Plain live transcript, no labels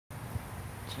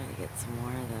Try to get some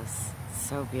more of this. It's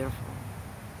so beautiful.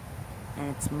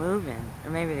 And it's moving.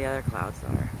 Or maybe the other clouds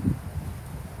are.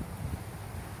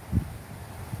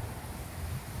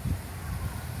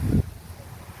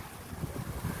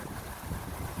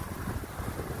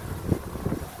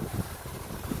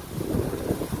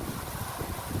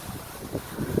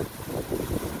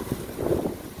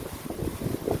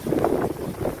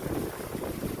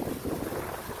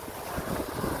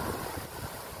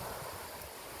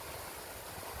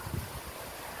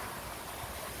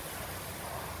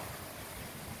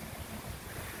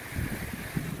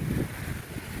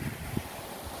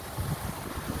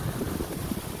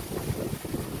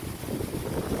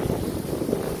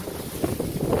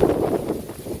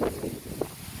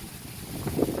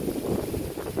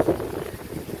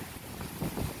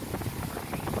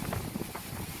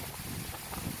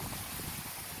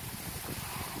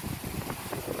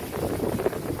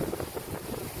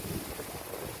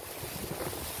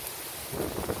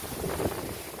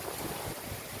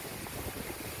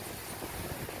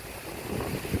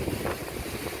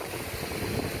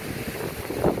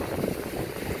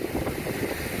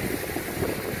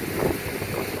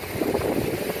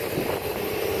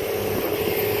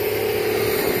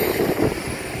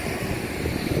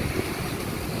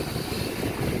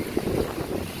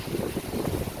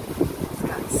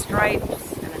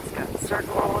 Stripes and it's got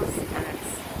circles and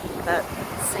it's that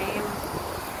same,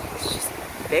 it's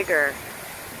just bigger.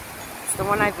 It's the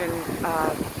one I've been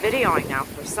videoing now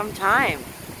for some time.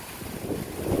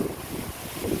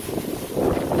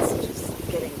 It's just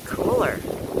getting cooler,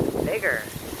 bigger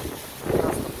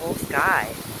across the whole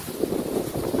sky.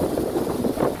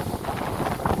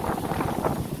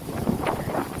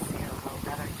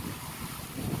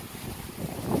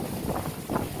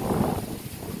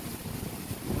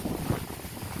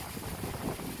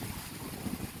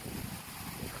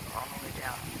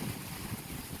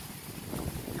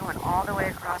 Going all the way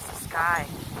across the sky.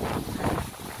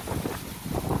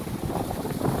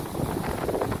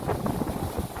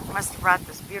 Must have brought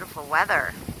this beautiful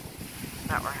weather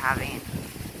that we're having. It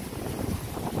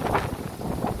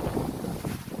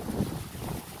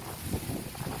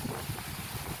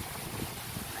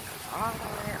goes all the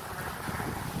way up.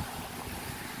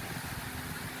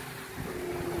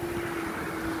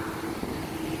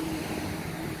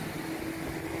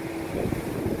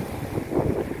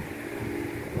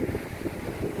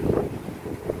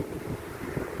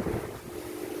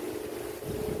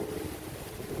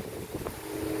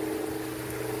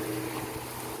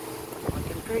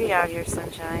 Pretty out here,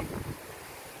 sunshine.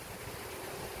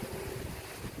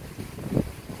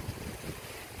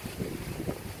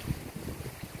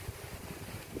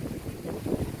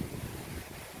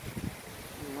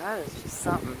 And that is just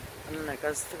something. And then it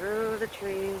goes through the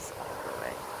trees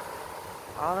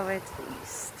all the way to the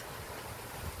east.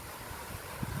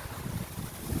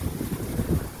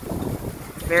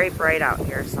 It's very bright out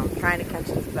here, so I'm trying to catch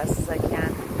it as best as I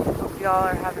can. Hope y'all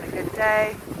are having a good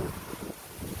day.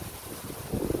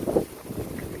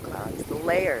 The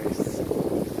layers.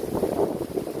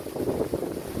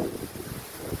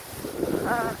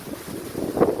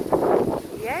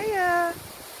 Yeah.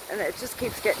 And it just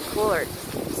keeps getting cooler. It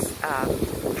just keeps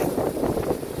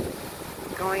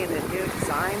going into new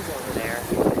designs over there.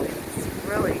 It's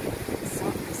really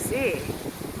something to see.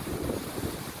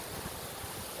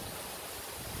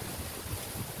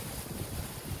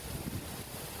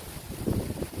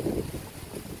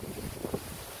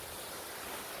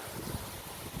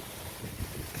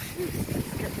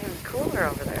 It's getting even cooler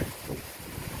over there.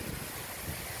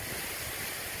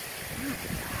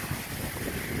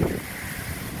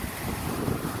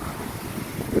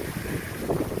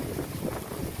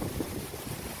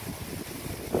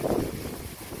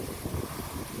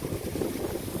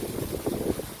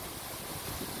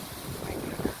 My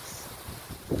goodness.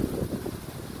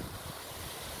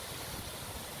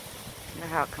 Look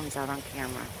how it comes out on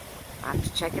camera. I have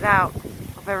to check it out.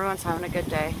 Hope everyone's having a good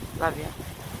day. Love you.